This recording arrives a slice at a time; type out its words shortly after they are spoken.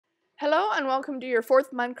Hello and welcome to your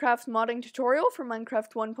fourth Minecraft modding tutorial for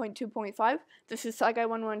Minecraft 1.2.5. This is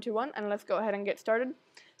SciGuy1121 and let's go ahead and get started.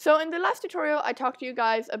 So in the last tutorial I talked to you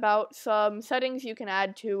guys about some settings you can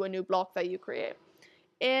add to a new block that you create.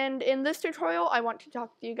 And in this tutorial I want to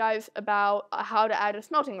talk to you guys about how to add a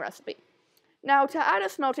smelting recipe. Now to add a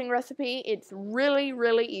smelting recipe, it's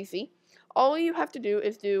really easy. All you have to do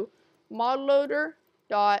is do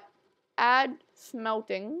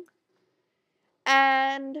modloader.add_smelting,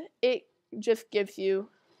 and it just gives you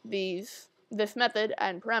this method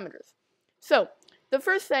and parameters. So the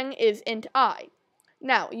first thing is int I.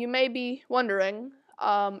 Now you may be wondering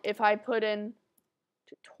if I put in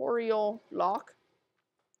tutorial block.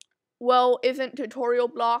 Well, isn't tutorial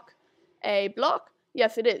block a block?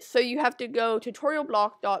 Yes, it is. So you have to go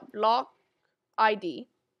tutorialblock.blockId,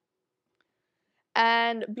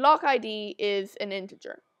 and block ID is an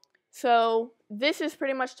integer. So this is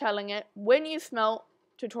pretty much telling it when you smelt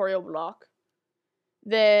tutorial block,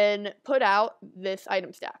 then put out this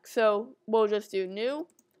item stack. So we'll just do new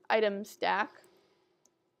item stack,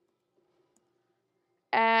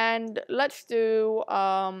 and let's do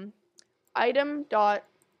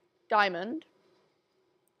item.diamond,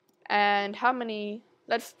 and how many?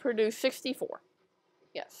 Let's produce 64.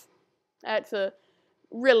 Yes, that's a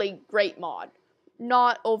really great mod,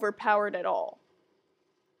 not overpowered at all.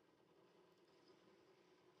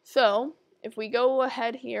 So if we go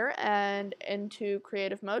ahead here and into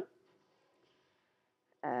creative mode,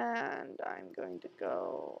 and I'm going to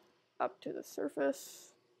go up to the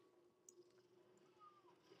surface,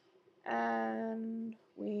 and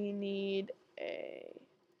we need a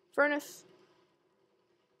furnace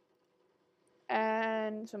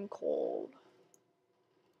and some coal.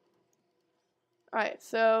 Alright,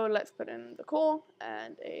 so let's put in the coal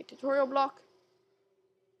and a tutorial block.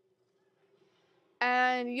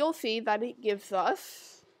 And you'll see that it gives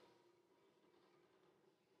us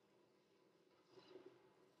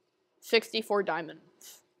 64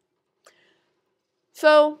 diamonds.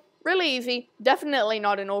 So, really easy. Definitely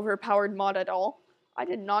not an overpowered mod at all. I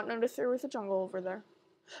did not notice there was a jungle over there.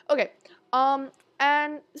 Okay,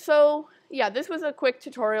 and so, yeah, this was a quick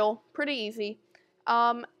tutorial. Pretty easy.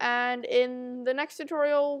 And in the next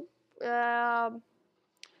tutorial, I'll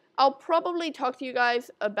probably talk to you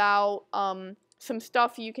guys about, some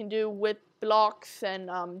stuff you can do with blocks and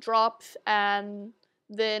drops, and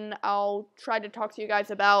then I'll try to talk to you guys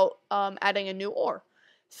about adding a new ore.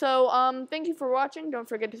 So thank you for watching. Don't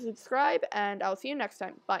forget to subscribe, and I'll see you next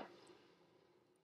time. Bye.